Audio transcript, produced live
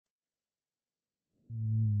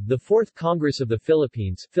The Fourth Congress of the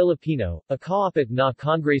Philippines Filipino, Ikaapat na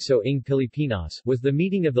Kongreso ng Pilipinas was the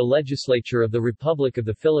meeting of the legislature of the Republic of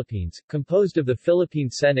the Philippines, composed of the Philippine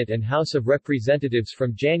Senate and House of Representatives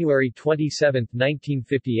from January 27,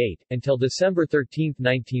 1958, until December 13,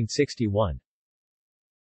 1961.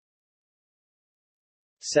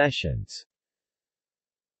 Sessions.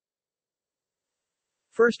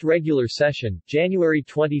 First regular session, January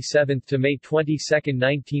 27 to May 22,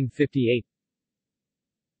 1958.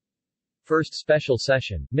 First special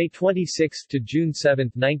session, May 26 to June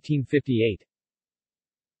 7, 1958.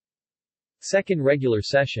 Second regular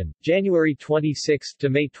session, January 26 to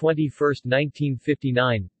May 21,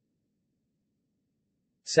 1959.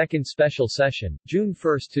 Second special session, June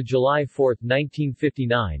 1 to July 4,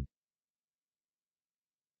 1959.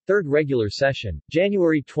 Third regular session,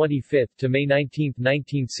 January 25 to May 19,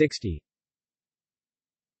 1960.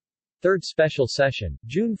 Third special session,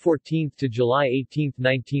 June 14 to July 18,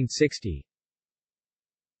 1960.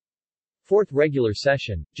 Fourth regular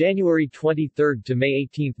session, January 23 to May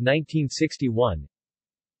 18, 1961.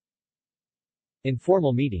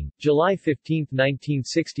 Informal meeting, July 15,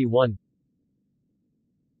 1961.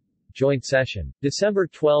 Joint session, December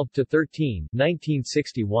 12 to 13,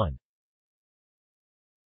 1961.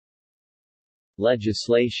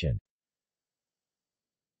 Legislation.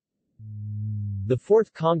 The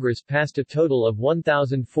Fourth Congress passed a total of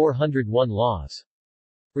 1,401 laws.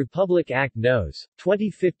 Republic Act Nos.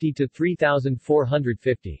 2050 to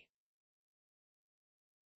 3,450.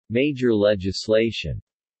 Major legislation.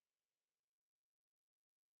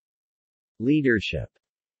 Leadership.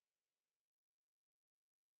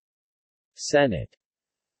 Senate.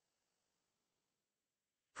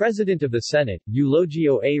 President of the Senate,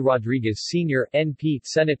 Eulogio A. Rodriguez Sr., NP,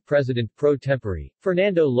 Senate President pro tempore,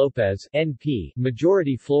 Fernando Lopez, NP,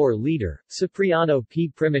 Majority Floor Leader, Cipriano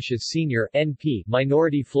P. Primicius Sr., NP,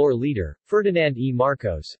 Minority Floor Leader, Ferdinand E.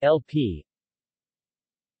 Marcos, LP,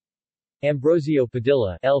 Ambrosio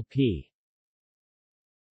Padilla, LP.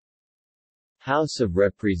 House of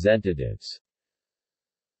Representatives.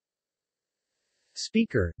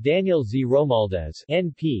 Speaker, Daniel Z. Romualdez,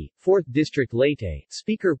 NP, 4th District Leyte,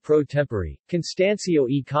 Speaker pro tempore, Constancio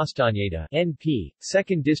E. Castañeda, NP,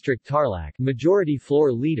 2nd District Tarlac, Majority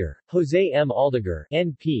Floor Leader, Jose M. Aldegar,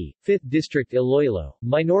 NP, 5th District Iloilo,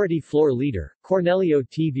 Minority Floor Leader, Cornelio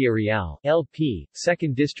T. Villarreal, LP,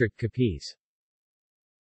 2nd District Capiz.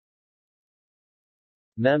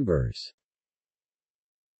 Members.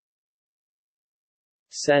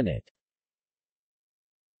 Senate.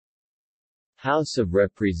 House of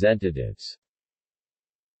Representatives.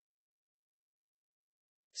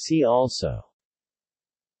 See also: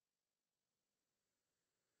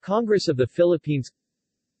 Congress of the Philippines,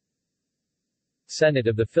 Senate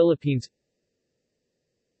of the Philippines,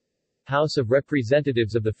 House of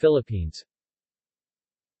Representatives of the Philippines,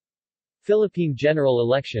 Philippine General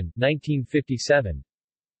Election, 1957,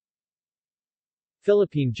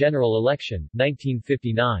 Philippine General Election,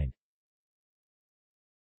 1959.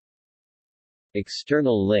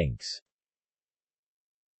 External links.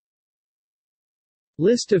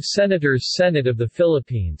 List of Senators, Senate of the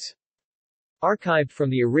Philippines. Archived from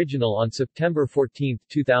the original on September 14,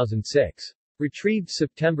 2006. Retrieved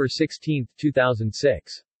September 16,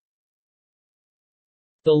 2006.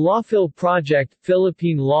 The Lawphil Project,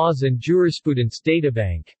 Philippine Laws and Jurisprudence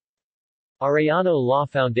Databank. Arellano Law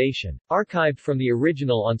Foundation. Archived from the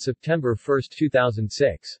original on September 1,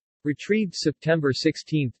 2006. Retrieved September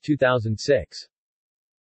 16, 2006.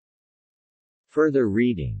 Further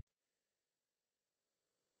reading.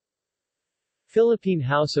 Philippine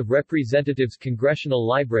House of Representatives Congressional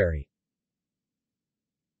Library.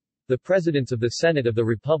 The Presidents of the Senate of the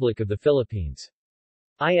Republic of the Philippines.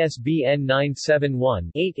 ISBN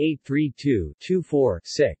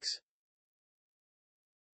 971-8832-24-6.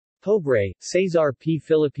 Pobre, Cesar P.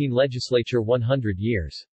 Philippine Legislature 100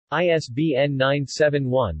 years. ISBN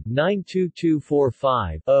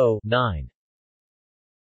 971-92245-0-9.